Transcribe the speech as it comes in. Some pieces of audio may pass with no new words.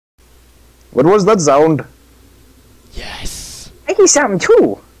What was that sound? Yes. I hear something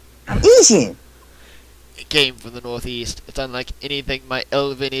too. I'm Asian. It came from the northeast. It's unlike anything my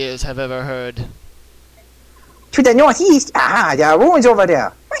elven ears have ever heard. To the northeast. Ah, there are ruins over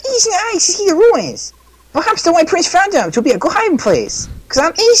there. My Asian eyes see the ruins. Perhaps the White Prince found them to be a good hiding place. Cause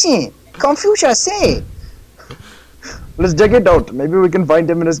I'm Asian. Confucius say. Let's check it out. Maybe we can find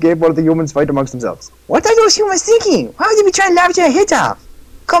him and escape while the humans fight amongst themselves. What are those humans thinking? Why would they be trying to laugh their head off?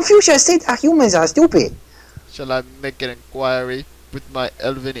 Confucius said our humans are stupid. Shall I make an inquiry with my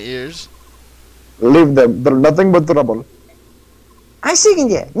elven ears? Leave them. They're nothing but trouble. I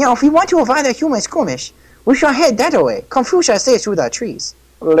second it. Now, if we want to avoid a human skirmish, we shall head that way. Confucius says through the trees.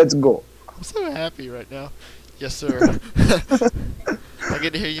 Let's go. I'm so happy right now. Yes, sir. I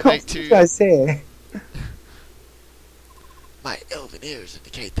get to hear you make two. Confucius say. My elven ears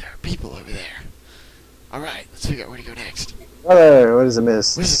indicate there are people over there. Alright, let's figure out where to go next. What is a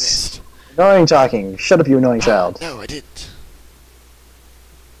miss? What is it missed? Annoying talking. Shut up, you annoying child. No, I didn't.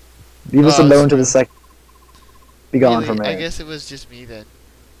 Leave us Oh, alone it's to the second. Be gone Really? from me. I guess it was just me then.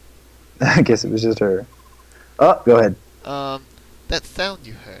 I guess it was just her. Oh, go ahead. That sound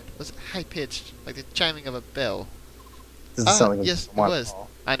you heard, was it high-pitched, like the chiming of a bell? Doesn't sound like yes, a it was.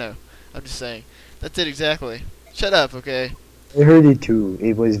 I know. I'm just saying. That's it exactly. Shut up, okay? I heard it too.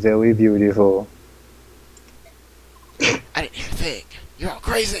 It was very beautiful. I didn't hear a thing. You're all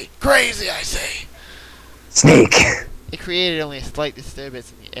crazy. Crazy, I say. Snake! It created only a slight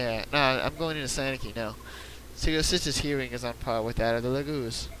disturbance in the air. Nah, I'm going into Sanity now. So your sister's hearing is on par with that of the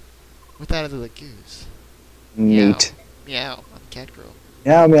Lagoos. With that of the Lagoos. Neat. Meow. I'm a cat girl.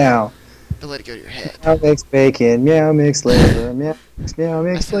 Meow meow. Don't let it go to your head. Meow mix bacon. Meow mix liver. Meow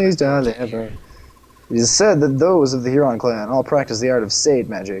mix please deliver. It is said that those of the Huron clan all practice the art of Sade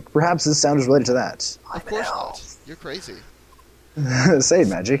magic. Perhaps this sound is related to that. Of course not. You're crazy. Sade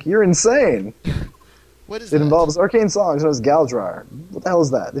magic? You're insane! What is It that? involves arcane songs known as Galdrar. What the hell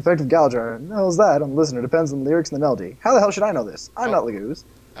is that? The effect of Galdrar. What the hell is that on the listener depends on the lyrics and the melody. How the hell should I know this? I'm not Lagoos.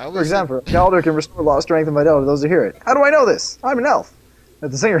 For example, Galdar can restore lost strength and vitality to those who hear it. How do I know this? I'm an elf.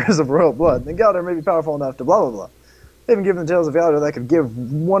 If the singer is of royal blood, then Galdar may be powerful enough to blah blah blah. They haven't given the tales of Galdar that could give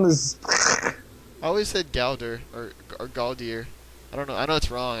one as... I always said Galder, or Galdir. I don't know, I know it's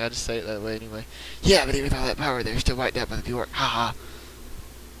wrong, I just say it that way anyway. Yeah, but even with all that power, they're still wiped out by the Bjork. Haha.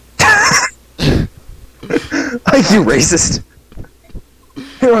 You racist!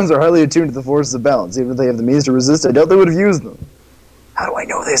 Hurons are highly attuned to the forces of balance. Even if they have the means to resist, I doubt they would have used them. How do I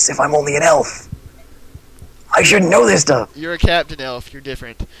know this if I'm only an elf? I should know this stuff! You're a captain elf, you're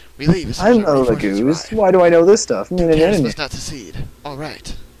different. We leave as soon I'm as our not a reinforcements Lagoos. arrive. Why do I know this stuff? Parents must not secede.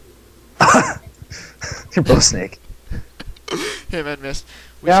 Alright. You're both snake. Hey man, miss.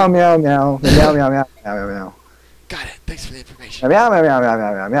 Meow meow meow meow meow meow meow meow. Got it, thanks for the information. Meow meow meow meow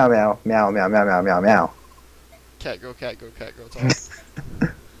meow meow meow meow meow meow meow meow meow meow. Cat girl, cat girl, cat girl, talk.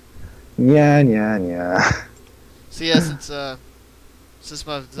 Yeah yeah yeah. So yeah, since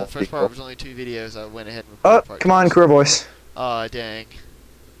the first part was only 2 videos, I went ahead and Oh, recorded part come on, 2. queer voice. Aw, dang.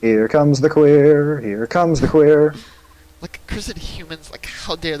 Here comes the queer. Here comes the queer. Like, cursed humans, like,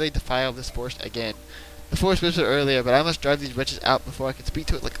 how dare they defile this forest again? The forest whispered earlier, but I must drive these wretches out before I can speak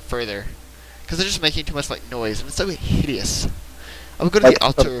to it, like, further. Because they're just making too much, like, noise, and it's so hideous. I will go to the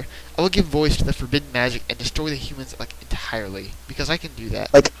altar, I will give voice to the forbidden magic, and destroy the humans, like, entirely. Because I can do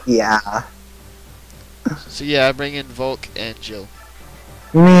that. Like, yeah. So yeah, I bring in Volk and Jill.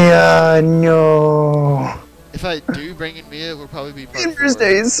 Mia, no. If I do bring in Mia, we'll probably be part Inverse 4.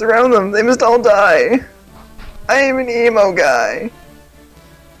 days, surround them. They must all die. I am an emo guy.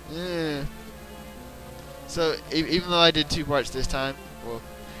 Yeah. So, even though I did 2 parts this time, well,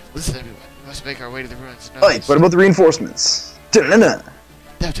 listen everyone, we must make our way to the ruins. No, Right, what about the reinforcements? Da-na-na.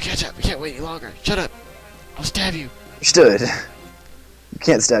 They have to catch up, we can't wait any longer. Shut up! I'll stab you! Understood. You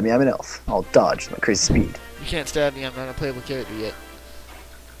can't stab me, I'm an elf. I'll dodge with my crazy speed. You can't stab me, I'm not a playable character yet.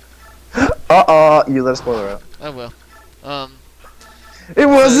 You let a spoiler out. I will. It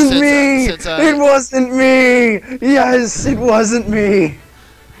wasn't me! since I- It wasn't me! Yes, it wasn't me!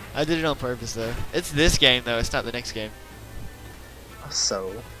 I did it on purpose though. It's this game though, it's not the next game.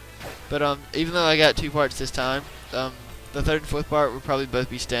 So... But even though I got 2 parts this time, the 3rd and 4th part will probably both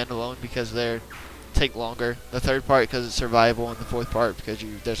be standalone because they're take longer. The 3rd part because it's survival, and the 4th part because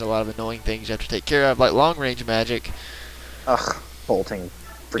there's a lot of annoying things you have to take care of, like long range magic. Ugh, bolting.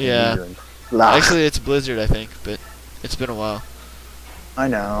 Freaking Yeah. meteor and blah. Actually, it's Blizzard, I think, but it's been a while. I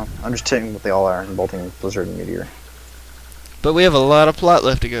know. I'm just telling what they all are, bolting, blizzard, and meteor. But we have a lot of plot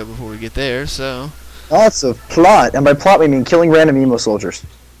left to go before we get there, so... Lots of plot, and by plot we mean killing random emo soldiers.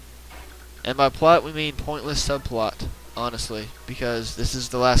 And by plot, we mean pointless subplot. honestly, because this is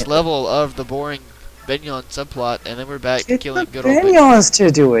the last level of the boring Benyon subplot, and then we're back Get killing the good old Benyon. Benyons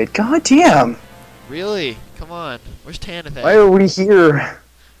to do it. God damn. Really? Come on. Where's Tanith Why at? are we here?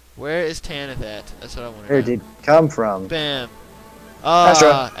 Where is Tanith at? That's what I want to know. Where did it come from? Bam.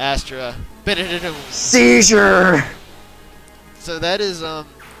 Astra. Astra. Benedictum. Seizure! So that is,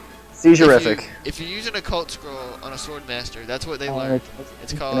 Seizure-ific. if you use an occult scroll on a sword master, that's what they Oh, learn.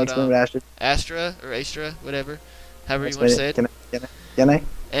 It's Can I called explain what Astra? Astra or Astra, whatever, however you want to Explain say it. it. Can I?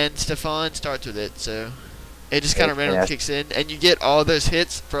 And Stefan starts with it, so it just kind of Explain randomly Astra. kicks in, and you get all those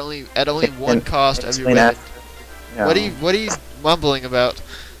hits for only one cost of your Explain weapon. No. What are you mumbling about?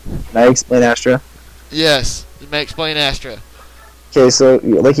 Can I explain Astra? Yes, you may explain Astra. Okay, so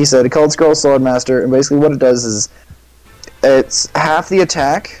like you said, a Cold Scroll Swordmaster, and basically what it does is it's half the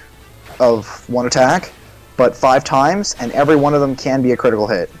attack of one attack, but 5 times, and every one of them can be a critical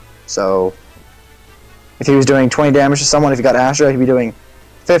hit. So if he was doing 20 damage to someone, if he got Astra, he'd be doing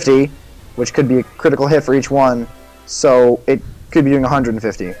 50, which could be a critical hit for each one. So it could be doing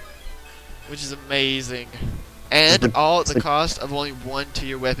 150. Which is amazing. And all at the cost of only 1 to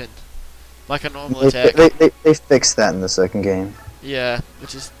your weapon. Like a normal attack. They fixed that in the second game. Yeah,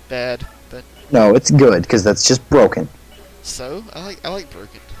 which is bad, but No, it's good, because that's just broken. so I like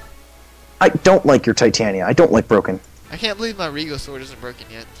broken. I don't like your Titania. I don't like broken. I can't believe my Regal sword isn't broken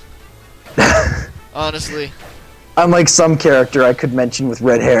yet. Honestly. Unlike some character I could mention with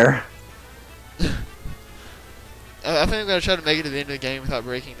red hair. I think I'm gonna try to make it to the end of the game without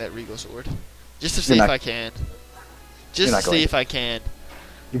breaking that Regal sword. Just to see You're if not- I can. You're Just not to going see to. if I can.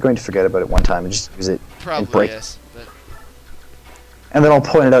 You're going to forget about it one time and just use it. Probably break. yes. But And then I'll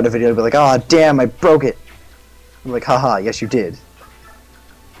point it out in a video and be like, "Ah, damn, I broke it." I'm like, haha, yes you did.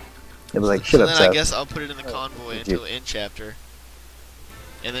 It was like, shut so up, then Seth. I guess I'll put it in the convoy you. until end chapter.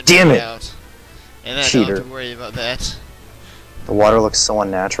 And then Damn bring it. out. And then I don't Cheater. have to worry about that. The water looks so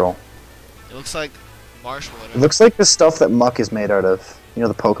unnatural. It looks like marsh water. It looks like the stuff that Muck is made out of. You know,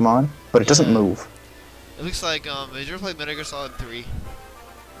 the Pokemon? But it doesn't Yeah. move. It looks like, have you ever played Metal Gear Solid 3?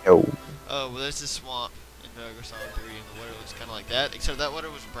 No. Oh, well there's this swamp in Metal Gear Solid 3 and the water looks kinda like that, except that water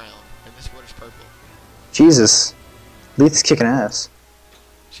was brown, and this water's purple. Jesus. Leith's kicking ass.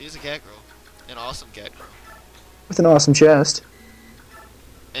 She's a cat girl. An awesome cat girl. With an awesome chest.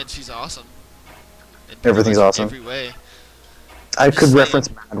 And she's awesome. In Everything's pretty much awesome. every way. I Just could saying. reference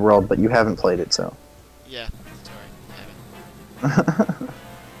Mad World, but you haven't played it, so. Yeah, sorry. I haven't.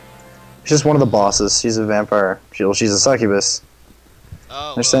 She's just one of the bosses. She's a vampire. She's a succubus.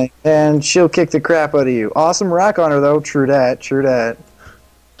 Oh, They're saying, and she'll kick the crap out of you. Awesome rock on her, though. True dat, true dat.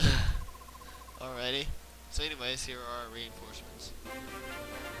 Alrighty. So anyways, here are our reinforcements.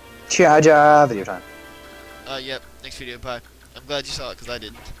 Cha-ja, video time. Yep, next video, bye. I'm glad you saw it, because I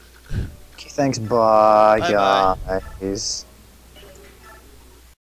didn't. Okay, thanks, bye, Bye-bye. guys.